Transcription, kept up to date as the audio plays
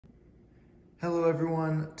Hello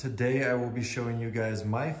everyone, today I will be showing you guys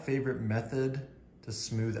my favorite method to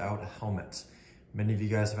smooth out helmets. Many of you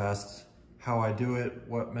guys have asked how I do it,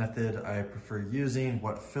 what method I prefer using,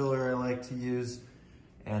 what filler I like to use,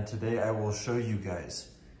 and today I will show you guys.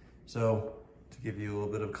 So to give you a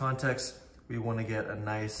little bit of context, we want to get a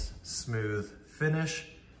nice smooth finish.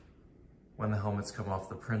 When the helmets come off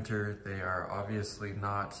the printer, they are obviously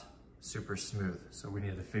not super smooth, so we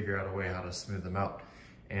need to figure out a way how to smooth them out.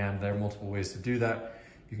 And there are multiple ways to do that.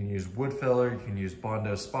 You can use wood filler, you can use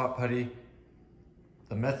Bondo spot putty.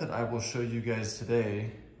 The method I will show you guys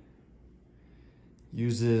today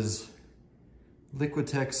uses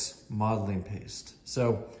Liquitex modeling paste.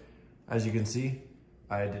 So as you can see,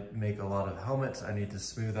 I did make a lot of helmets. I need to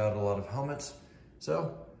smooth out a lot of helmets.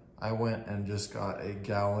 So I went and just got a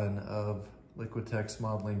gallon of Liquitex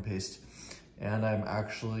modeling paste, and I'm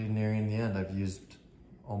actually nearing the end. I've used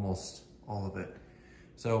almost all of it.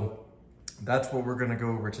 So that's what we're gonna go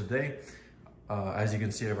over today. As you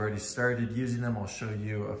can see, I've already started using them. I'll show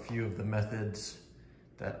you a few of the methods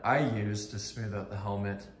that I use to smooth out the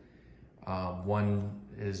helmet. One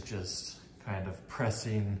is just kind of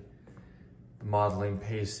pressing the modeling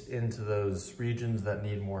paste into those regions that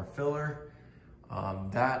need more filler.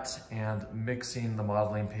 That and mixing the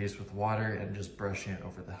modeling paste with water and just brushing it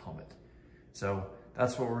over the helmet. So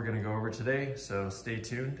that's what we're gonna go over today. So stay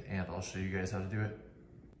tuned and I'll show you guys how to do it.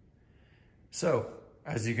 So,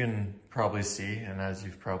 as you can probably see, and as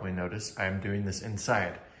you've probably noticed, I'm doing this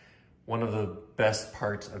inside. One of the best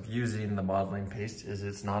parts of using the modeling paste is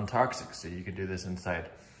it's non-toxic, so you can do this inside.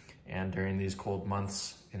 And during these cold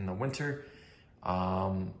months in the winter, I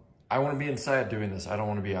want to be inside doing this. I don't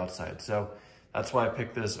want to be outside. So that's why I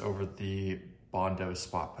picked this over the Bondo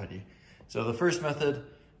spot putty. So the first method,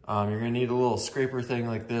 you're going to need a little scraper thing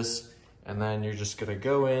like this, and then you're just going to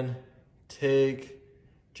go in, take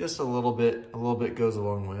just a little bit goes a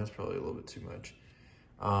long way. That's probably a little bit too much.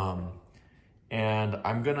 And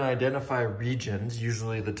I'm gonna identify regions,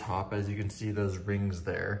 usually the top, as you can see those rings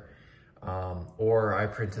there. Or I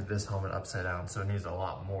printed this helmet upside down, so it needs a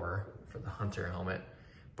lot more for the hunter helmet.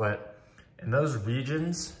 But in those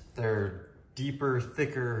regions, they're deeper,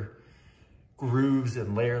 thicker grooves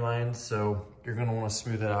and layer lines, so you're gonna wanna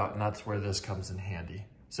smooth it out, and that's where this comes in handy.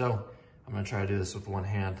 So I'm gonna try to do this with one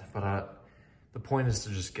hand, but the point is to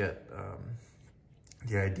just get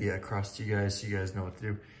the idea across to you guys so you guys know what to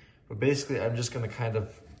do. But basically, I'm just gonna kind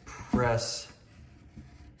of press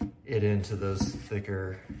it into those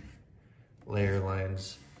thicker layer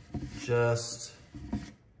lines just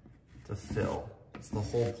to fill. That's the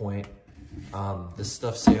whole point. This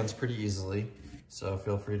stuff sands pretty easily, so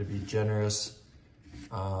feel free to be generous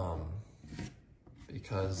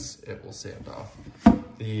because it will sand off.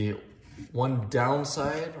 The one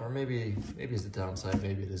downside, or maybe it's the downside,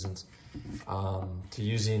 maybe it isn't, to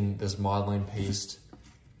using this modeling paste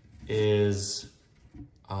is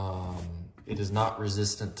it is not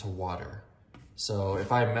resistant to water. So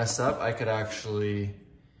if I mess up, I could actually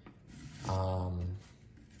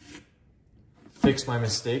fix my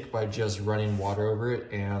mistake by just running water over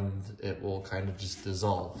it, and it will kind of just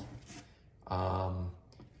dissolve.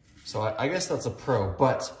 So I guess that's a pro,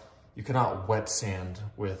 but you cannot wet sand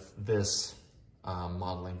with this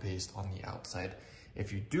modeling paste on the outside.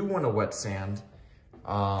 If you do want to wet sand,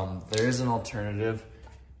 there is an alternative,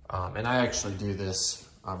 and I actually do this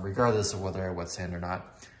regardless of whether I wet sand or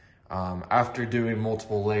not. After doing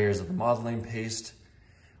multiple layers of the modeling paste,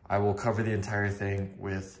 I will cover the entire thing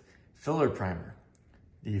with filler primer.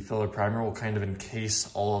 The filler primer will kind of encase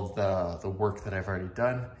all of the work that I've already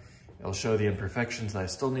done. It'll show the imperfections that I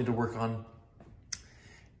still need to work on.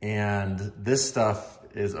 And this stuff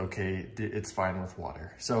is okay, it's fine with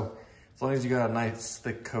water. So as long as you got a nice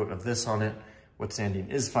thick coat of this on it, wet sanding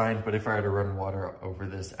is fine, but if I were to run water over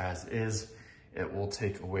this as is, it will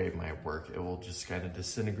take away my work. It will just kind of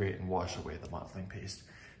disintegrate and wash away the modeling paste.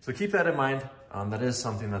 So keep that in mind. That is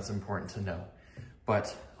something that's important to know.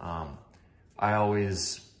 But I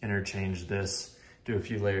always interchange this, do a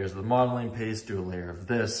few layers of the modeling paste, do a layer of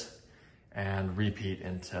this, and repeat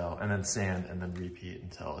until, and then sand, and then repeat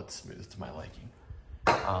until it's smooth to my liking.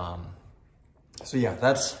 So yeah,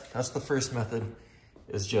 that's the first method,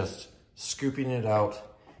 is just scooping it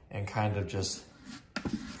out and kind of just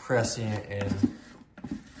pressing it in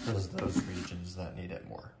those regions that need it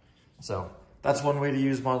more. So that's one way to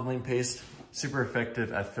use modeling paste. Super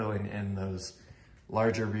effective at filling in those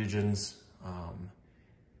larger regions.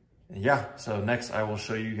 Yeah, so next I will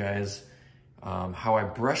show you guys how I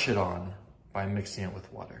brush it on by mixing it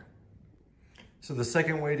with water. So the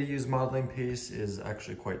second way to use modeling paste is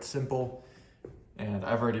actually quite simple. and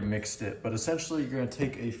I've already mixed it, but essentially you're gonna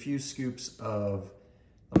take a few scoops of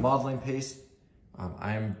the modeling paste.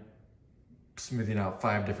 I'm smoothing out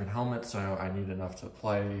 5 different helmets, so I need enough to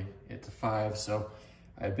apply it to 5. So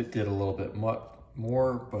I did a little bit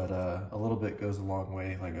more, but a little bit goes a long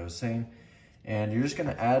way, like I was saying. And you're just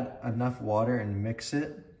gonna add enough water and mix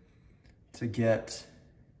it to get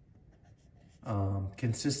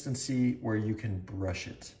consistency where you can brush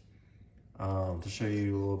it. To show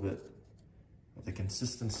you a little bit of the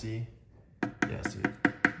consistency. Yeah, see,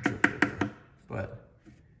 drip there. But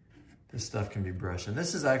this stuff can be brushed. And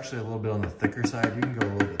this is actually a little bit on the thicker side. You can go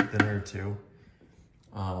a little bit thinner too.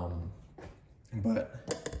 And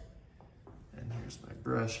here's my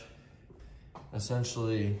brush.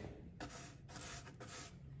 Essentially,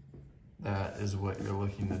 that is what you're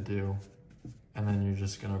looking to do. And then you're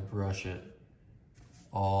just gonna brush it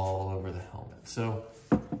all over the helmet. So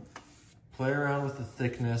play around with the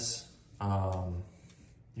thickness.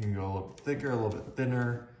 You can go a little bit thicker, a little bit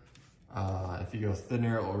thinner. If you go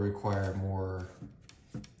thinner, it will require more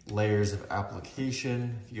layers of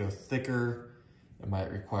application. If you go thicker, it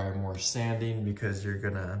might require more sanding because you're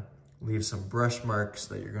gonna leave some brush marks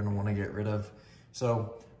that you're gonna wanna get rid of.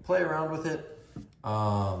 So play around with it.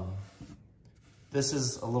 This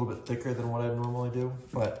is a little bit thicker than what I normally do,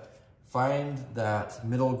 but find that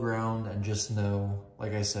middle ground and just know,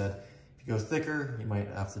 like I said, if you go thicker, you might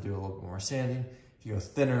have to do a little bit more sanding. If you go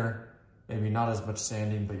thinner, maybe not as much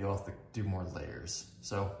sanding, but you'll have to do more layers.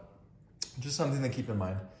 So just something to keep in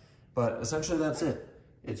mind. But essentially that's it.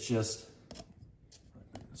 It's just,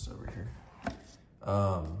 put this over here.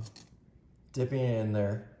 Dipping it in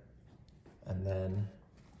there, and then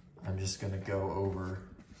I'm just gonna go over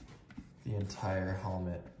the entire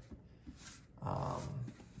helmet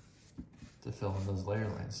to fill in those layer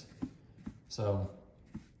lines. So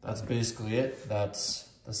that's basically it. That's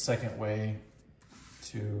the second way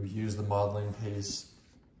to use the modeling paste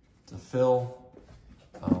to fill.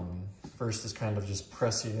 First is kind of just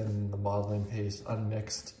pressing in the modeling paste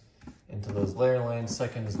unmixed into those layer lines.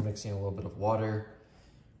 Second is mixing a little bit of water,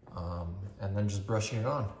 and then just brushing it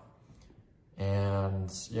on.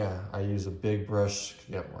 And yeah, I use a big brush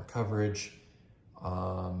to get more coverage.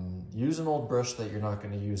 Use an old brush that you're not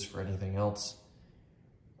going to use for anything else.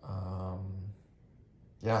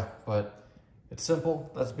 Yeah, but it's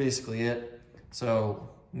simple. That's basically it. So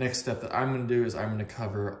next step that I'm going to do is I'm going to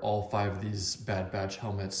cover all 5 of these Bad Batch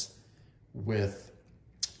helmets with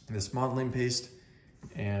this modeling paste.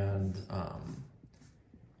 And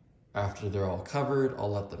after they're all covered,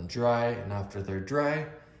 I'll let them dry. And after they're dry,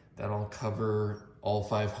 then I'll cover all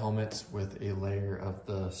 5 helmets with a layer of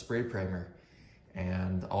the spray primer.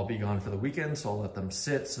 And I'll be gone for the weekend, so I'll let them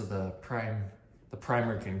sit so the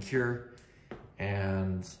primer can cure.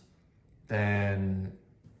 And then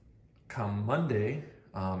come Monday,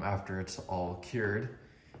 after it's all cured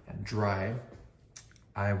and dry,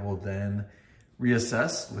 I will then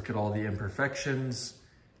reassess, look at all the imperfections,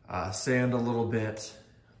 sand a little bit,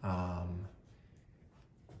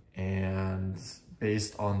 and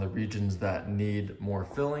based on the regions that need more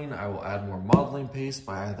filling, I will add more modeling paste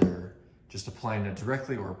by either just applying it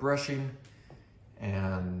directly or brushing.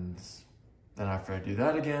 And then after I do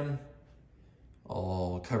that again,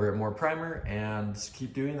 I'll cover it more primer and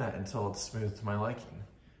keep doing that until it's smooth to my liking.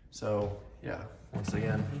 So yeah, once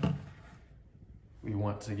again, we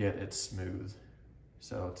want to get it smooth.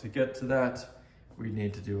 So to get to that, we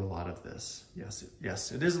need to do a lot of this.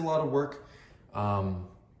 Yes, it is a lot of work,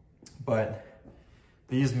 but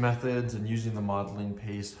these methods and using the modeling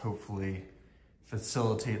paste hopefully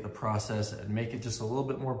facilitate the process and make it just a little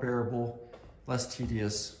bit more bearable, less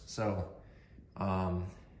tedious. So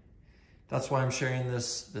that's why I'm sharing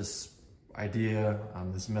this idea,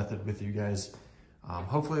 this method with you guys.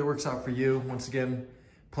 Hopefully it works out for you. Once again,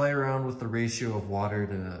 play around with the ratio of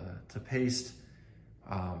water to paste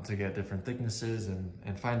to get different thicknesses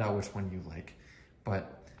and find out which one you like.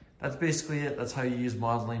 But that's basically it. That's how you use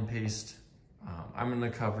modeling paste. I'm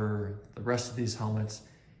gonna cover the rest of these helmets,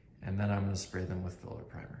 and then I'm gonna spray them with filler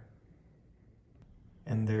primer.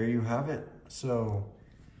 And there you have it. So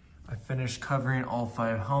I finished covering all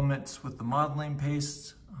 5 helmets with the modeling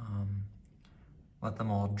paste, let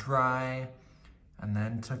them all dry, and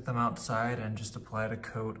then took them outside and just applied a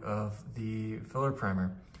coat of the filler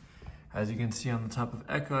primer. As you can see on the top of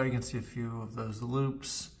Echo, you can see a few of those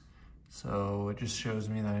loops. So it just shows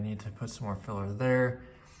me that I need to put some more filler there.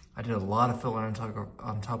 I did a lot of filler on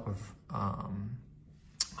top of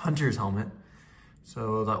Hunter's helmet,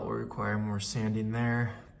 so that will require more sanding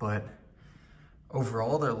there. But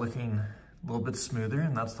overall, they're looking a little bit smoother,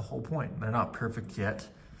 and that's the whole point. They're not perfect yet,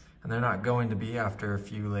 And they're not going to be after a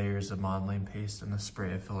few layers of modeling paste and a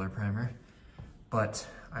spray of filler primer. But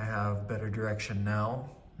I have better direction now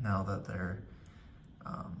that they're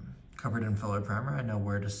covered in filler primer. I know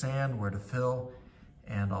where to sand, where to fill,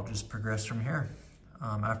 and I'll just progress from here.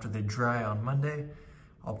 After they dry on Monday,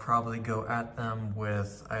 I'll probably go at them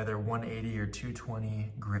with either 180 or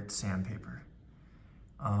 220 grit sandpaper.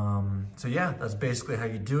 So yeah, that's basically how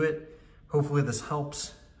you do it. Hopefully this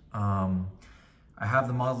helps. I have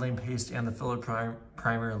the modeling paste and the filler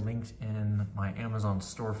primer linked in my Amazon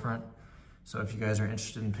storefront. So if you guys are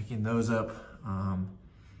interested in picking those up,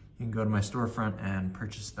 you can go to my storefront and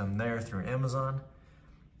purchase them there through Amazon.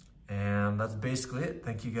 And that's basically it.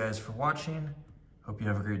 Thank you guys for watching. Hope you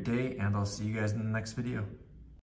have a great day, and I'll see you guys in the next video.